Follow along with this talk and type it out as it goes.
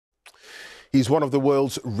He's one of the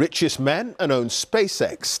world's richest men and owns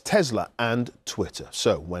SpaceX, Tesla and Twitter.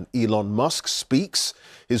 So when Elon Musk speaks,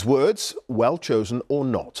 his words, well chosen or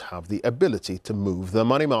not, have the ability to move the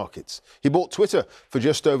money markets. He bought Twitter for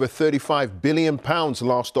just over £35 billion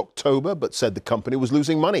last October, but said the company was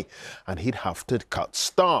losing money and he'd have to cut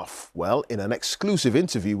staff. Well, in an exclusive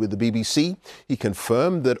interview with the BBC, he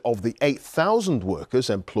confirmed that of the 8,000 workers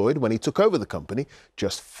employed when he took over the company,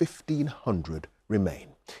 just 1,500 remain.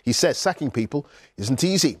 He says sacking people isn't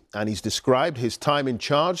easy, and he's described his time in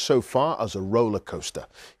charge so far as a roller coaster.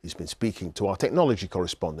 He's been speaking to our technology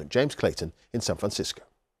correspondent, James Clayton, in San Francisco.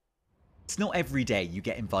 It's not every day you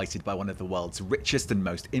get invited by one of the world's richest and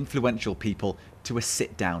most influential people to a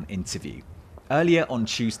sit-down interview. Earlier on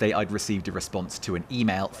Tuesday, I'd received a response to an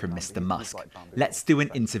email from Mr. Musk. "Let's do an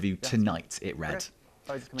interview tonight," it read.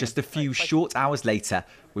 Just a few short hours later,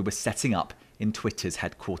 we were setting up in Twitter's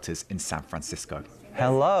headquarters in San Francisco.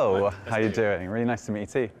 Hello, how are you doing? Really nice to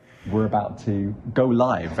meet you too. We're about to go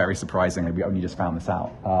live, very surprisingly. We only just found this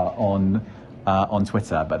out on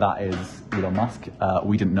Twitter, but that is Elon Musk.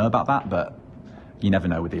 We didn't know about that, but you never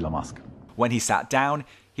know with Elon Musk. When he sat down,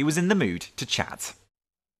 he was in the mood to chat.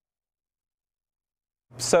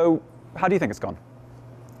 So, how do you think it's gone?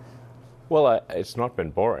 Well, it's not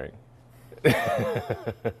been boring. It's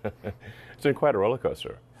been quite a roller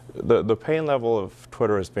coaster. The pain level of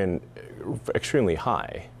Twitter has been extremely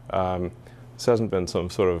high. This hasn't been some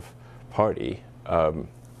sort of party.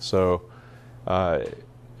 So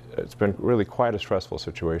it's been really quite a stressful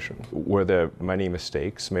situation. Were there many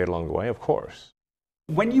mistakes made along the way? Of course.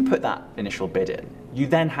 When you put that initial bid in, you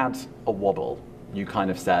then had a wobble. You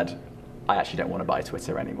kind of said, I actually don't want to buy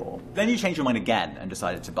Twitter anymore. Then you changed your mind again and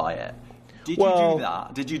decided to buy it. Did you do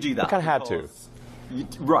that? Did you do that? I kind of had to.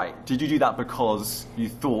 Right. Did you do that because you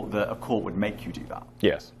thought that a court would make you do that?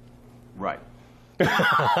 Yes. Right.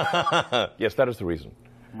 Yes, that is the reason.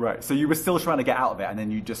 Right. So you were still trying to get out of it, and then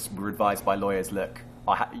you just were advised by lawyers, look,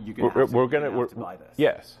 you're going to have to buy this.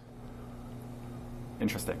 Yes.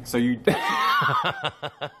 Interesting. So you.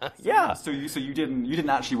 Yeah. So you didn't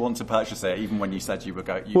actually want to purchase it, even when you said you were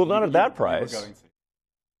going. Well, not at that price.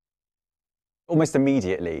 Almost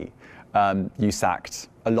immediately, you sacked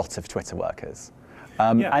a lot of Twitter workers.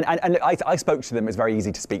 And I spoke to them. It was very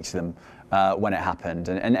easy to speak to them when it happened.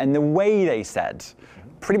 And the way they said,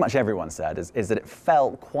 pretty much everyone said, is that it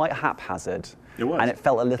felt quite haphazard. It was. And it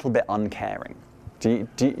felt a little bit uncaring. I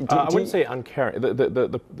wouldn't say uncaring.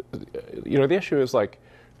 The issue is like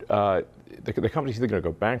the company's either going to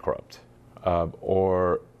go bankrupt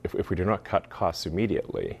or if we do not cut costs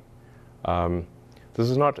immediately. This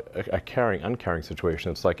is not a caring, uncaring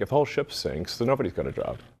situation. It's like if the whole ship sinks, then nobody's got a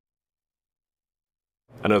job.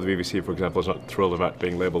 I know the BBC, for example, is not thrilled about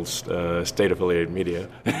being labelled state-affiliated media.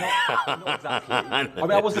 Not exactly. I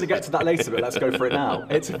mean, I was going to get to that later, but let's go for it now.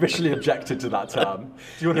 It's officially objected to that term. Do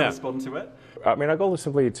you want to respond to it? I mean, our goal is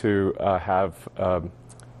simply to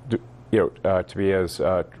to be as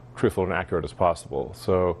truthful and accurate as possible.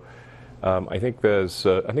 So, I think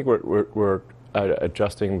we're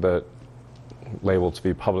adjusting the label to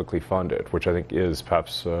be publicly funded, which I think is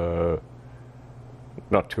perhaps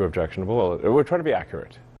not too objectionable. We're trying to be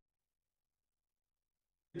accurate.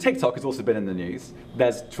 TikTok has also been in the news.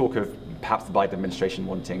 There's talk of perhaps the Biden administration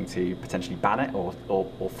wanting to potentially ban it or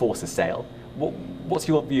force a sale. What's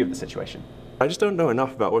your view of the situation? I just don't know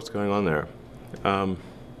enough about what's going on there. I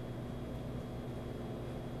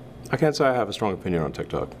can't say I have a strong opinion on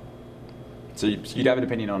TikTok. So you don't have an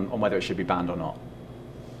opinion on whether it should be banned or not?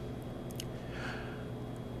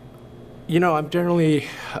 You know, I'm generally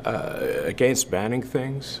against banning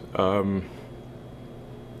things.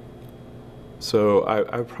 So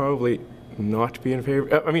I would probably not be in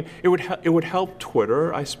favor. I mean, it would help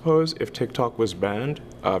Twitter, I suppose, if TikTok was banned,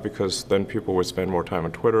 because then people would spend more time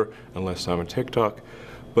on Twitter and less time on TikTok.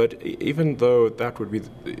 But even though that would be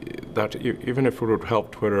even if it would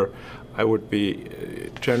help Twitter, I would be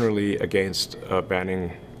generally against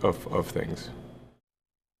banning of things.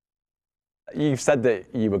 You've said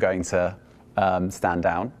that you were going to stand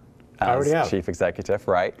down as chief executive,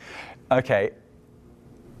 right? Okay.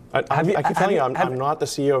 I keep telling you, I'm not the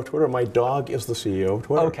CEO of Twitter. My dog is the CEO of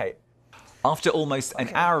Twitter. Okay. After almost an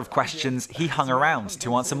hour of questions, he hung around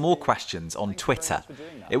to answer more questions on Twitter.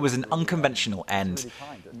 It was an unconventional end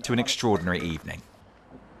to an extraordinary evening.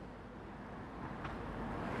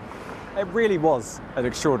 It really was an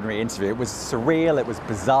extraordinary interview. It was surreal, it was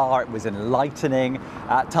bizarre, it was enlightening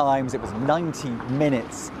at times. It was 90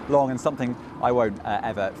 minutes long and something I won't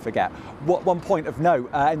ever forget. One point of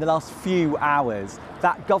note, in the last few hours,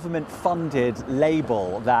 that government-funded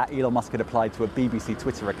label that Elon Musk had applied to a BBC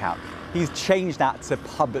Twitter account he's changed that to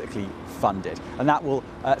publicly funded, and that will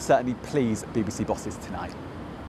certainly please BBC bosses tonight.